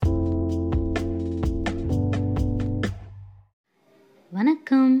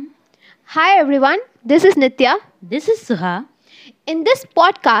Vanakkam. Hi everyone, this is Nitya. This is Suha. In this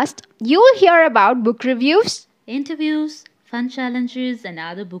podcast, you will hear about book reviews. Interviews, fun challenges, and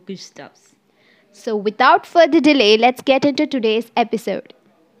other bookish stuffs. So, without further delay, let's get into today's episode.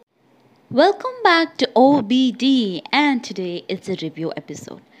 Welcome back to OBD, and today it's a review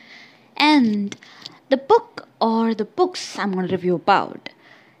episode. And the book or the books I'm going to review about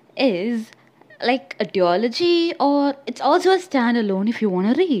is like a duology, or it's also a standalone if you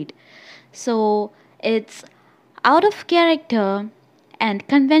want to read. So it's Out of Character and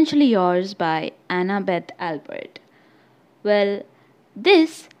Conventionally Yours by Annabeth Albert. Well,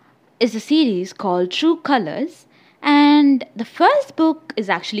 this is a series called True Colors, and the first book is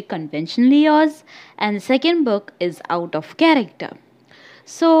actually Conventionally Yours, and the second book is Out of Character.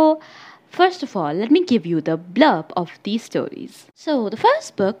 So, first of all, let me give you the blurb of these stories. So, the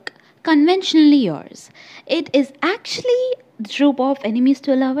first book, Conventionally Yours, it is actually the trope of enemies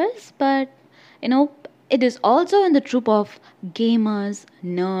to lovers, but you know, it is also in the trope of gamers,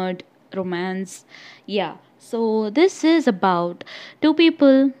 nerd, romance. Yeah, so this is about two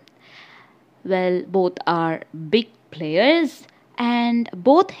people. Well, both are big players and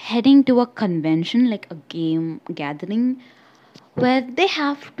both heading to a convention, like a game gathering, where they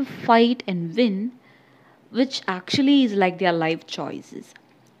have to fight and win, which actually is like their life choices.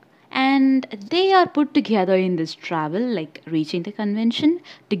 And they are put together in this travel, like reaching the convention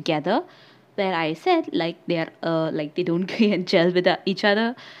together, where I said like they are like they don't gel with each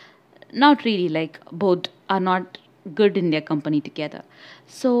other. Not really, like both are not good in their company together.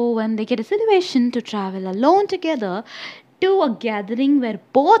 So when they get a situation to travel alone together to a gathering where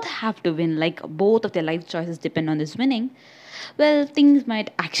both have to win, like both of their life choices depend on this winning, well, things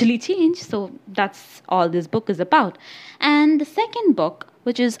might actually change. So that's all this book is about. And the second book,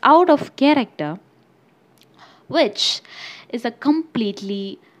 which is Out of Character, which is a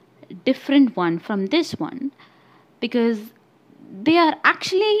completely different one from this one, because they are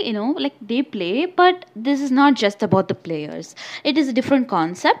actually, like they play, but this is not just about the players. It is a different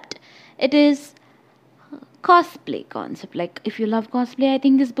concept. It is cosplay concept. Like if you love cosplay, I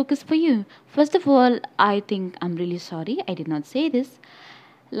think this book is for you. First of all, I think I'm really sorry I did not say this.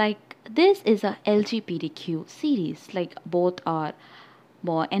 Like this is a LGBTQ series. Like both are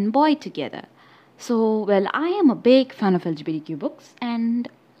boy and boy together. So well, I am a big fan of LGBTQ books, and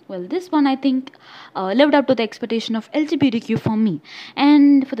well, this one I think lived up to the expectation of LGBTQ for me.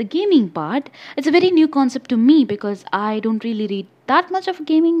 And for the gaming part, it's a very new concept to me because I don't really read that much of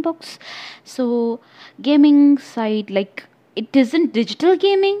gaming books. So, gaming side, like it isn't digital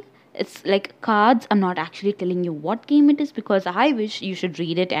gaming. It's like cards. I'm not actually telling you what game it is because I wish you should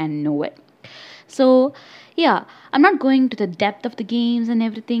read it and know it. So, yeah, I'm not going to the depth of the games and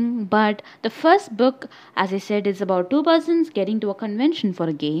everything, but the first book, as I said, is about two persons getting to a convention for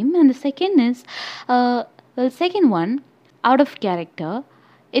a game, and the second is, second one, Out of Character.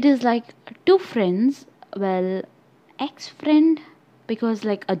 It is like two friends, well, ex-friend, because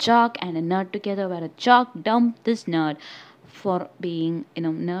like a jock and a nerd together, where a jock dumped this nerd for being,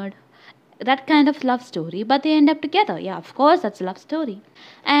 nerd, that kind of love story, but they end up together. Yeah, of course, that's a love story.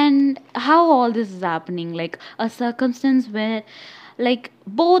 And how all this is happening, like a circumstance where like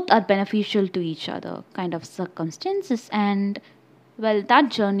both are beneficial to each other kind of circumstances. And well,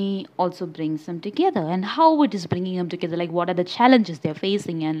 that journey also brings them together, and how it is bringing them together, like what are the challenges they're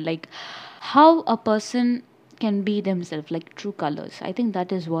facing, and like how a person can be themselves, like true colors. I think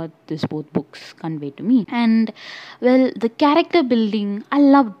that is what these both books convey to me. And well, the character building I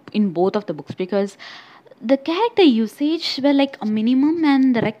love in both of the books, because the character usage were like a minimum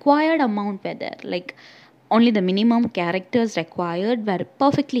and the required amount were there, like only the minimum characters required were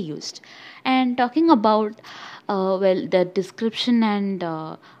perfectly used. And talking about well, the description and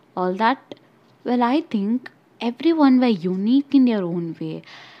all that, well, I think everyone were unique in their own way.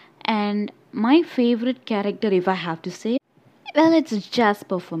 And my favorite character, if I have to say, well, it's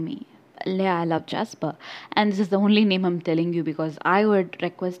Jasper for me. Yeah, I love Jasper. And this is the only name I'm telling you because I would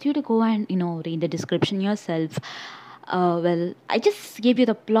request you to go and, read the description yourself. Well, I just gave you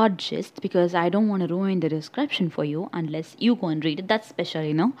the plot gist because I don't want to ruin the description for you unless you go and read it. That's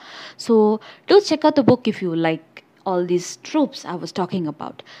special. So do check out the book if you like all these tropes I was talking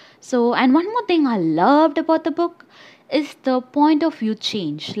about. So, and one more thing I loved about the book is the point of view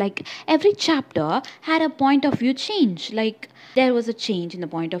change. Like every chapter had a point of view change. Like there was a change in the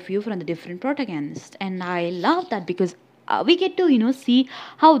point of view from the different protagonists, and I love that because we get to see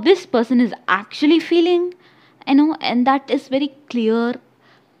how this person is actually feeling, and that is very clear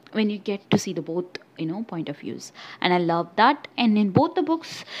when you get to see the both point of views. And I love that. And in both the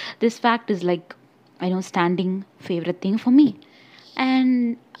books, this fact is like standing favorite thing for me.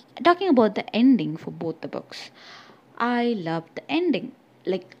 And talking about the ending for both the books, I love the ending.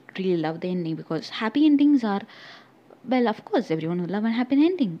 Like, really love the ending because happy endings are, well, of course, everyone will love a happy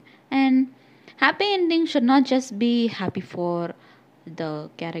ending. And happy ending should not just be happy for the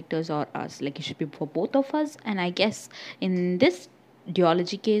characters or us, like, it should be for both of us. And I guess in this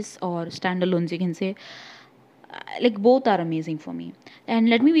duology case or standalones, you can say, like, both are amazing for me. And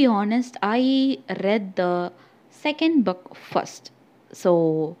let me be honest, I read the second book first,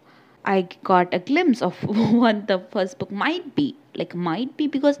 so I got a glimpse of what the first book might be, like, might be,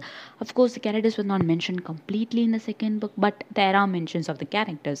 because of course the characters were not mentioned completely in the second book, but there are mentions of the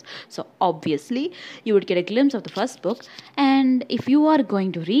characters, so obviously you would get a glimpse of the first book. And if you are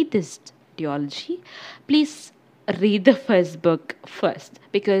going to read this duology, please read the first book first,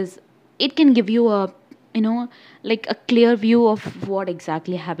 because it can give you a, you know, like, a clear view of what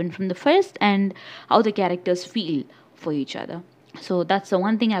exactly happened from the first and how the characters feel for each other. So that's the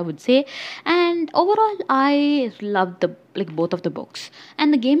one thing I would say. And overall, I love the, like, both of the books.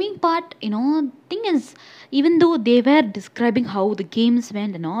 And the gaming part, thing is, even though they were describing how the games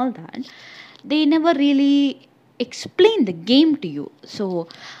went and all that, they never really explain the game to you. So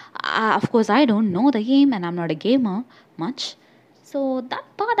of course I don't know the game and I'm not a gamer much, so that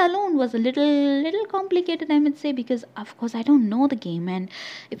part alone was a little complicated, I would say, because of course I don't know the game, and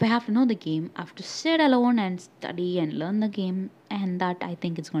if I have to know the game, I have to sit alone and study and learn the game, and that I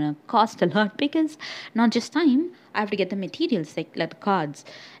think it's gonna cost a lot, because not just time, I have to get the materials, like the cards.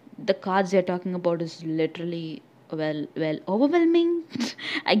 The cards they're talking about is literally, well, overwhelming.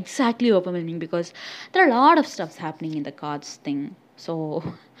 Exactly overwhelming, because there are a lot of stuffs happening in the cards thing. So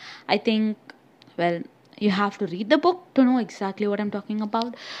I think, well, you have to read the book to know exactly what I'm talking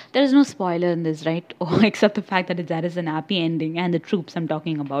about. There is no spoiler in this, right? Oh, except the fact that there is an happy ending and the troops I'm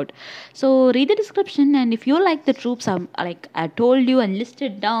talking about. So read the description, and if you like the troops, like I told you and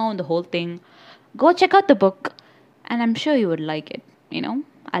listed down the whole thing, go check out the book, and I'm sure you would like it.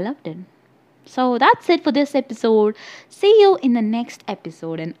 I loved it. So that's it for this episode. See you in the next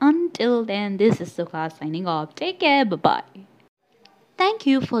episode, and until then, this is Sukha signing off. Take care. Bye bye. Thank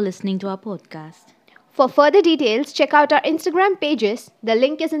you for listening to our podcast. For further details, check out our Instagram pages. The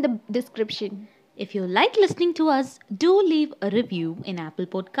link is in the description. If you like listening to us, do leave a review in Apple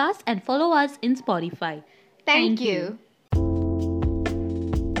Podcasts and follow us in Spotify. Thank you.